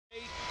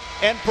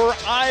And for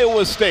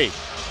Iowa State,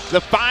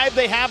 the 5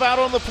 they have out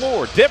on the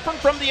floor, different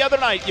from the other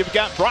night. You've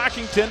got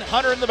Brockington,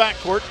 Hunter in the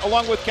backcourt,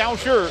 along with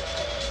Kalshur.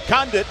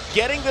 Condit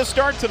getting the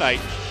start tonight,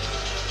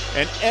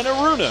 and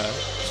Enaruna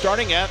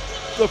starting at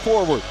the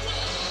forward.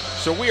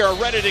 So we are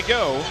ready to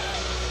go,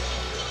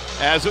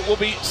 as it will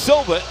be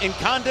Silva and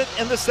Condit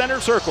in the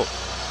center circle.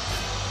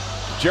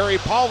 Jerry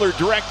Pollard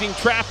directing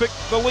traffic,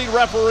 the lead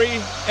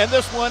referee, and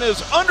this one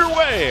is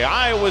underway.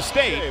 Iowa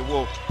State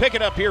will pick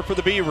it up here for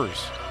the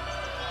Beavers.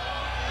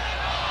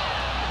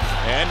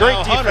 And great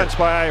defense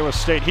by Iowa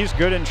State. He's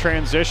good in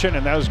transition,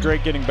 and that was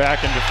great getting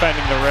back and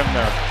defending the rim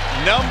there.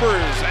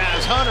 Numbers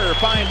as Hunter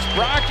finds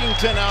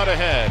Brockington out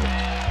ahead.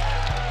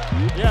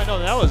 Yeah, no,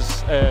 that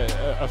was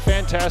a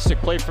fantastic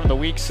play from the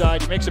weak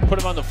side. He makes it put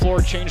him on the floor,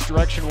 change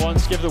direction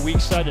once, give the weak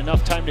side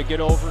enough time to get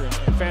over, and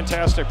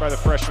fantastic by the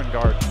freshman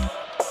guard.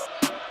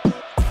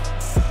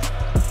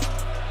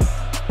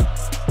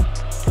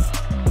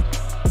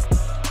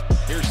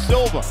 Here's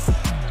Silva.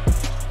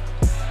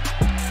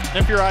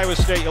 If you're Iowa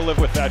State, you'll live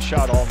with that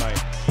shot all night.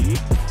 He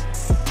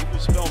will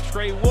spell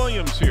Trey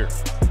Williams here.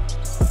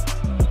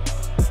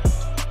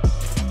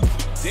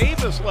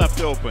 Davis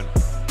left open.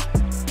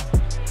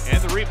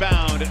 And the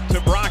rebound to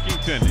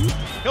Brockington.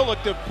 He'll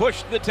look to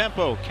push the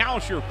tempo.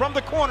 Kalshur from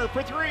the corner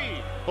for 3.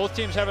 Both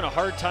teams having a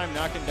hard time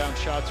knocking down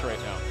shots right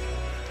now.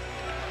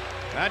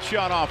 That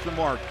shot off the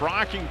mark.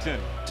 Brockington.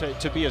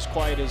 To be as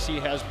quiet as he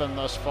has been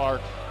thus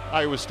far.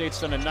 Iowa State's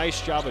done a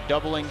nice job of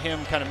doubling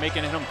him, kind of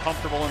making him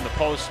comfortable in the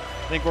post.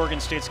 I think Oregon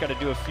State's got to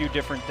do a few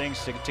different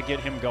things to get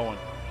him going.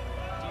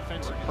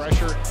 Defensive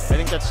pressure, I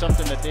think that's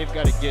something that they've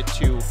got to get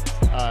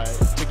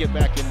get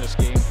back in this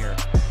game here.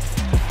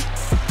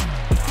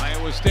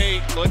 Iowa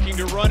State looking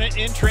to run it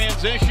in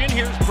transition.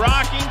 Here's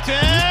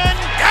Brockington.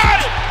 Got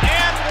it!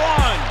 And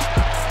one!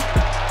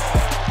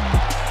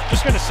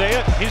 Just going to say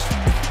it, he's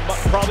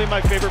probably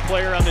my favorite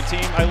player on the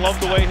team. I love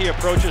the way he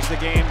approaches the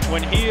game.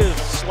 When he is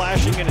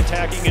slashing and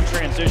attacking in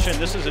transition,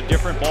 this is a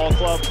different ball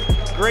club.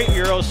 Great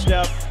Euro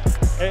step.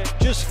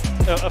 Just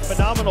a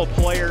phenomenal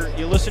player.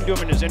 You listen to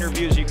him in his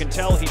interviews, you can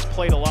tell he's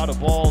played a lot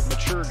of ball,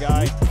 mature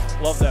guy.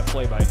 Love that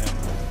play by him.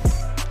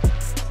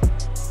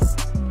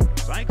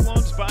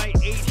 Cyclones by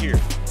 8 here.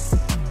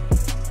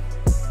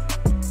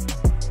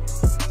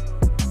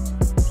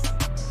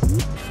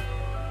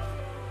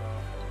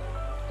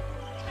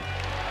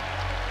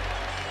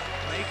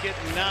 Make it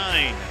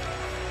 9.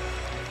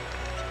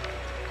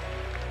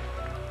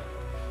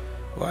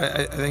 Well,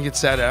 I think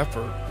it's that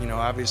effort. You know,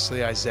 obviously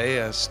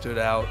Izaiah stood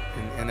out,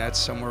 and that's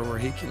somewhere where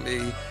he can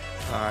be,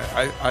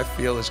 I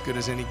feel, as good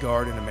as any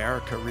guard in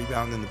America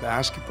rebounding the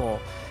basketball.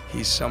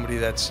 He's somebody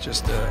that's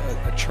just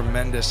a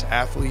tremendous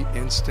athlete,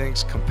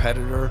 instincts,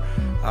 competitor,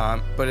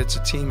 but it's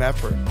a team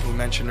effort. We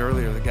mentioned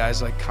earlier the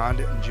guys like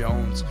Condit and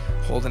Jones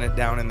holding it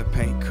down in the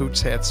paint.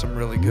 Coots had some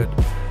really good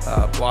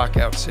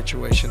block-out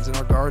situations, and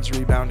our guards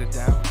rebounded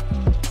down.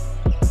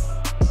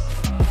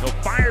 He'll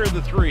fire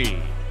the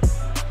 3.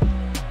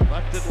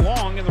 Left it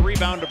long, and the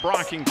rebound to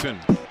Brockington.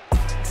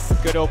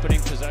 Good opening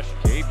possession.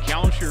 Gabe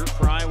Kalshur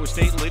for Iowa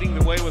State leading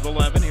the way with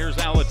 11. Here's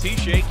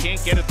Alatishe,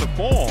 can't get it to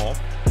fall.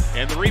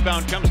 And the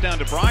rebound comes down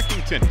to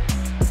Brockington.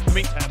 I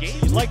mean,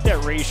 you'd like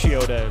that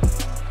ratio to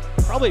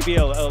probably be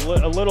a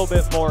little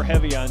bit more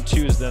heavy on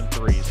 2s than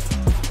 3s.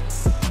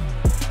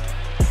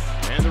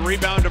 And the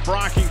rebound to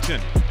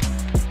Brockington.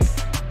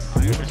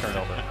 Good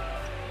turnover.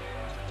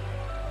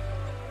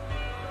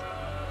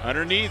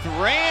 Underneath,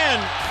 ran,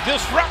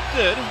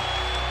 disrupted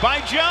by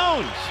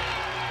Jones.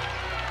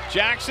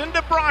 Jackson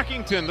to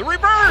Brockington, the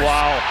reverse.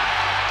 Wow.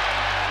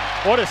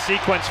 What a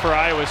sequence for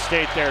Iowa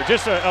State there.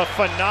 Just a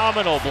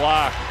phenomenal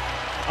block.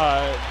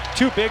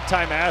 2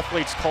 big-time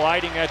athletes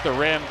colliding at the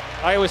rim.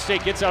 Iowa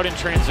State gets out in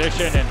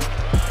transition, and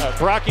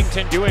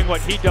Brockington doing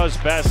what he does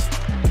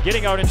best,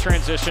 getting out in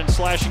transition,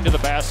 slashing to the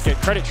basket.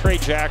 Credit Trey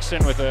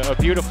Jackson with a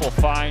beautiful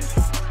find.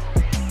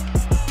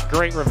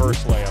 Great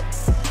reverse layup.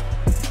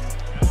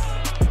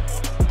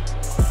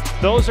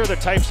 Those are the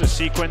types of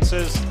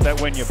sequences that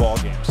win you ball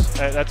games.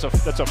 That's a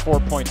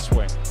 4-point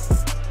swing.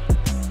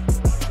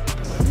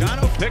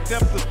 Gano picked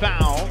up the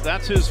foul.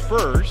 That's his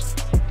first.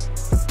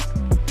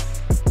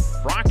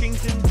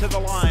 Brockington to the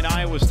line.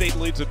 Iowa State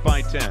leads it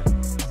by 10.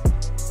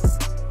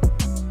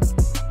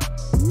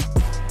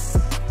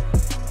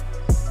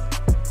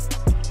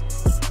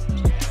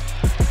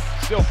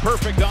 Still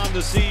perfect on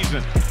the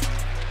season.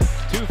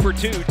 2 for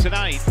 2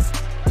 tonight.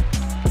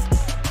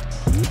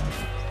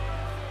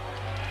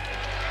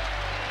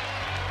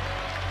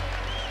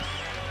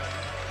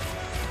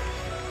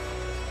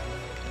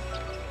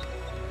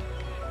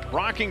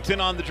 Brockington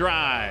on the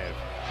drive.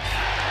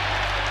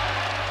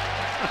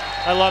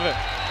 I love it.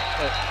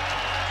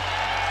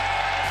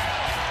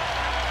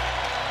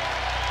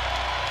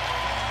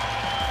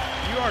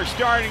 You are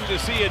starting to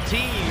see a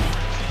team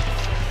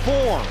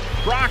form.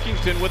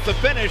 Brockington with the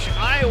finish.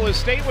 Iowa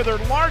State with their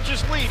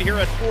largest lead here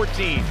at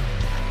 14.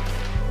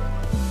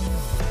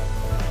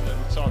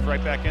 It's off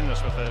right back in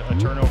this with a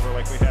turnover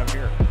like we have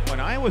here. When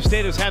Iowa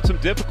State has had some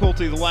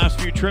difficulty the last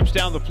few trips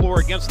down the floor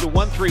against the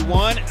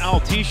 1-3-1,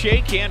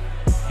 Alatishe can't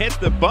hit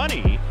the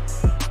bunny.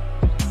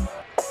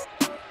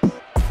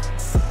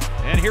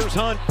 here's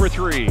Hunt for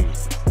three.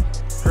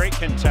 Great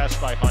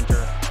contest by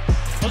Hunter.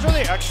 Those are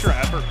the extra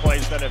effort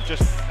plays that have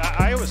just,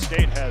 Iowa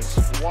State has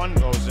won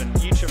those in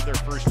each of their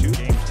first 2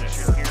 games this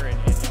year here and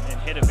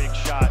hit a big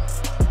shot.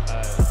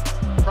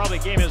 Probably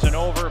game isn't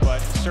over, but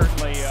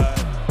certainly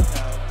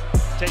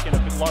taking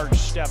a large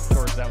step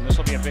towards that one. This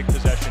will be a big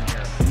possession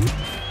here.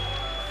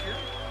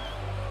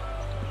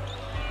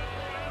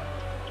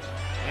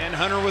 And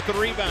Hunter with the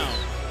rebound.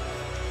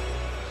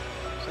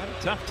 He's had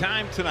a tough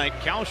time tonight.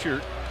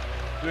 Kalschert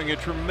doing a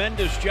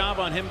tremendous job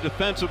on him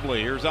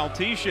defensively. Here's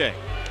Altishe.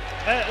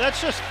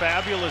 That's just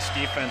fabulous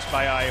defense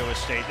by Iowa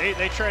State.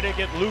 They try to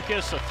get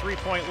Lucas a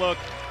 3-point look.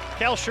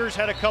 Kalschert's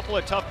had a couple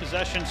of tough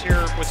possessions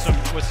here with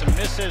some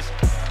misses.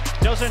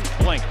 Doesn't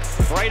blink.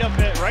 Right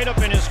up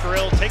in his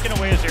grill, taking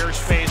away his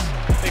airspace.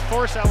 They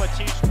force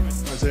Alatiche to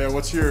it. Isaiah,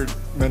 what's your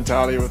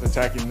mentality with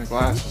attacking the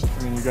glass?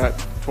 I mean, you got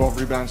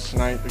 12 rebounds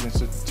tonight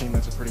against a team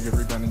that's a pretty good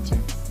rebounding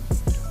team.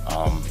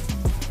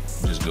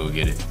 Just go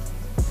get it,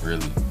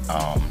 really.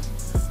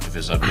 If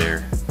it's up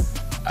there,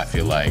 I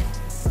feel like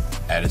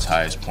at its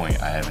highest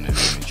point, I have an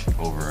advantage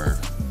over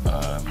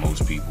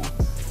most people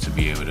to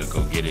be able to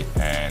go get it,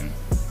 and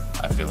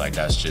I feel like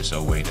that's just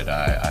a way that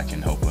I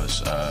can help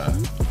us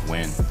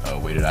win, a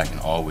way that I can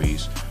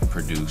always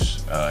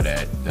produce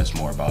that's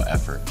more about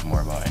effort,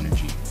 more about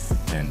energy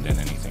than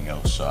anything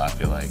else. So I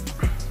feel like,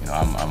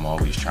 I'm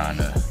always trying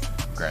to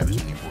grab as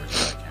many boards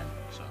as I